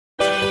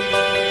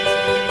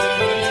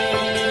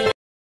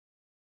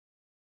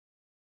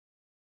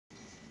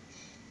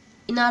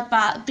In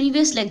our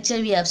previous lecture,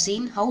 we have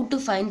seen how to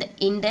find the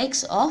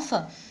index of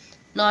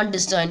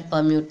non-disjoint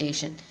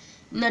permutation.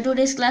 In our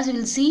today's class, we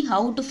will see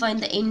how to find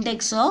the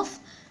index of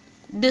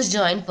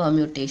disjoint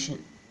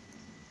permutation.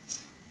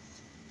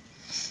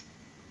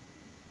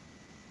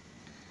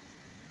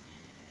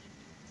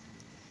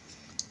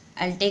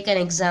 I'll take an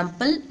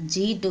example.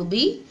 G to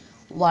be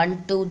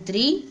 1, 2,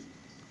 3,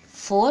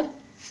 4,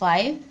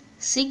 5,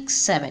 6,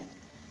 7.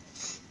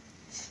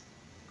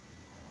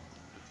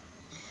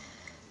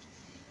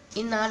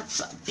 In our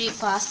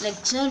past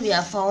lecture, we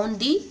have found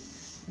this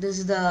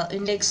is the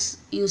index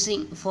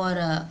using for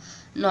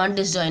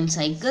non-disjoint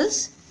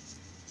cycles.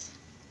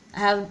 I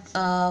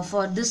have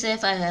for this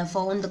F I have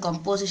found the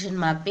composition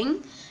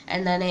mapping,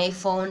 and then I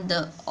found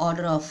the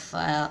order of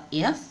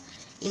F.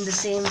 In the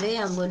same way,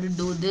 I'm going to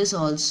do this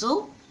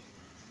also,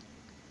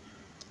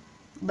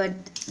 but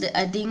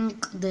I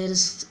think there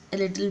is a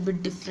little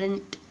bit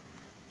different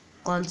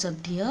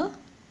concept here.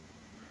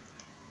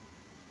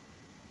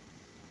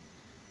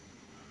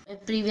 In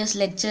previous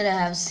lecture,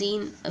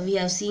 we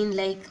have seen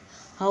like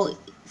how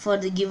for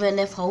the given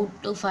F, how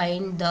to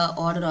find the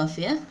order of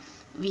F.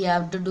 We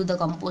have to do the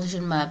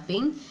composition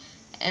mapping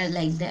and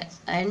like that,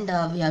 and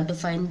we have to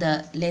find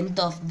the length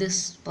of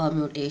this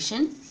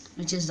permutation,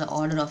 which is the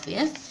order of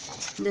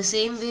F. In the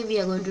same way, we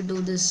are going to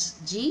do this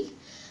G,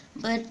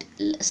 but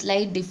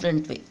slight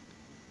different way.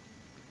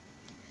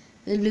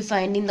 We will be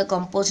finding the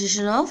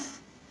composition of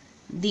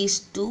these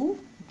two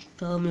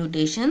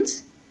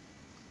permutations,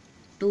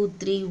 2,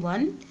 3,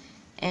 1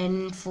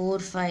 and 4,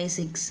 5,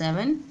 6,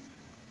 7.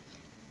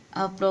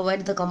 I'll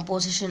provide the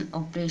composition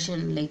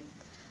operation like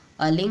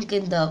a link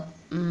in the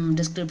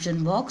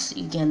description box.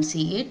 You can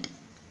see it.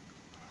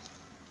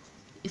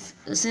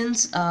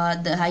 Since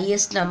the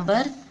highest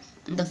number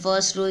in the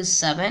first row is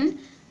 7,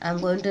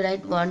 I'm going to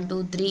write 1,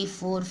 2, 3,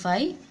 4,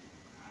 5,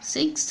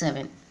 6,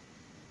 7.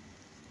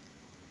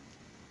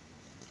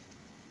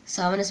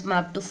 7 is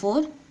mapped to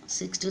 4,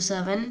 6 to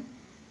 7,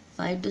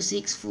 5 to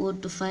 6, 4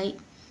 to 5,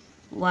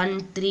 1,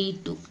 3,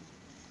 2.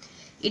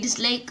 It is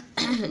like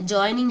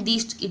joining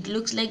these, it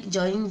looks like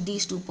joining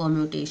these two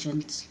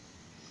permutations.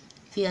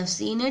 If you have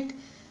seen it,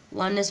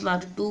 1 is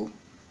mapped to 2,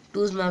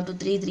 2 is mapped to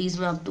 3, 3 is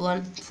mapped to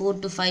 1, 4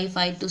 to 5,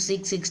 5 to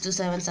 6, 6 to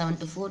 7, 7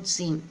 to 4,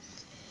 same.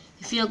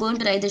 If you are going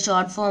to write the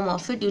short form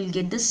of it, you will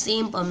get the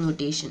same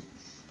permutation.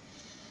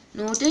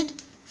 Note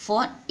it,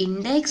 for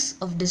index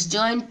of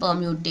disjoint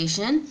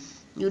permutation,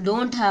 you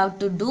don't have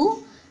to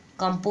do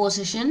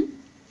composition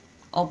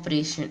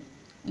operation.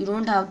 You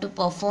don't have to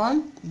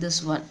perform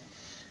this one.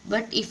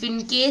 But if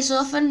in case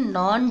of a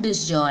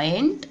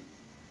non-disjoint,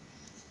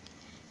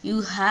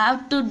 you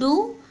have to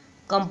do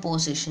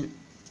composition.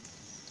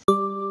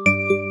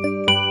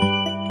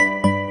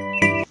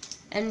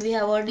 And we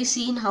have already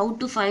seen how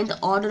to find the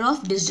order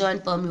of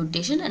disjoint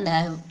permutation, and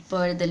I have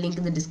provided the link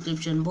in the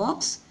description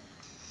box.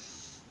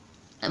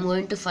 I'm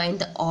going to find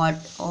the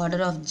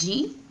order of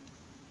G,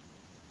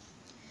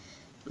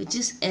 which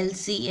is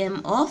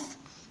LCM of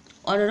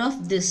order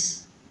of this.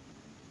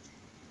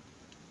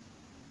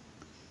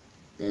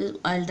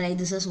 I'll write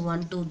this as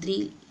 1, 2,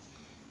 3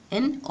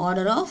 and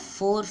order of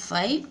 4,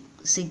 5,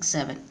 6,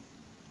 7.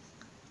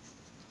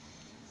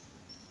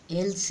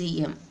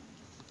 LCM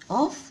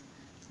of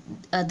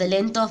the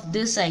length of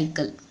this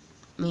cycle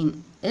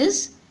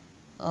is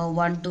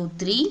 1, 2,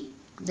 3.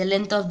 The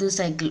length of this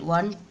cycle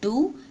 1,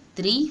 2,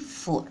 3,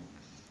 4.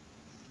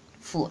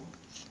 4.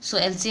 So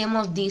LCM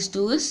of these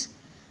two is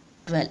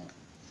 12.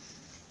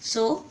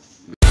 So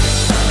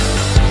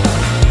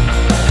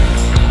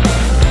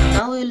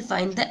now we will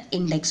find the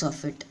index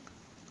of it.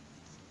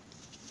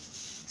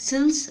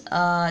 Since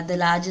the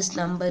largest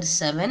number is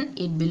 7,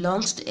 it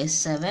belongs to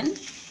S7.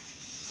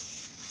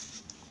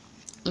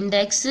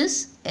 Index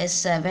is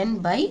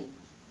S7 by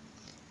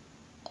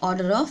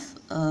order of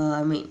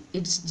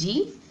it's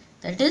G,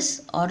 that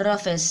is order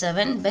of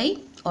S7 by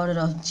order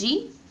of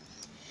G.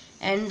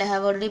 And I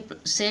have already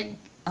said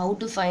how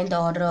to find the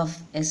order of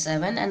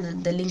S7,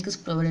 and the link is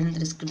provided in the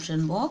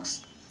description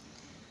box.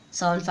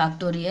 7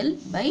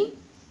 factorial by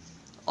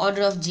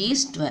order of G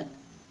is 12.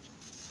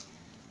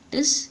 It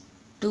is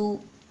 2,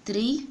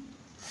 3,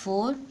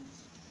 4,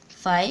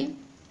 5,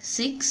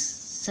 6,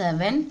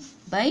 7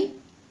 by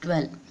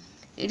 12.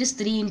 It is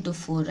 3 into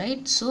 4,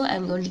 right? So I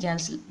am going to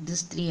cancel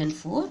this 3 and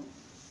 4.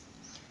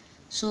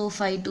 So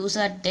 5 2s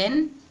are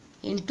 10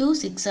 into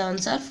 6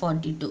 7s are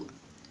 42.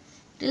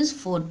 It is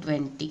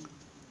 420.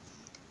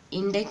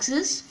 Index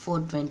is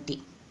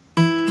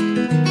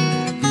 420.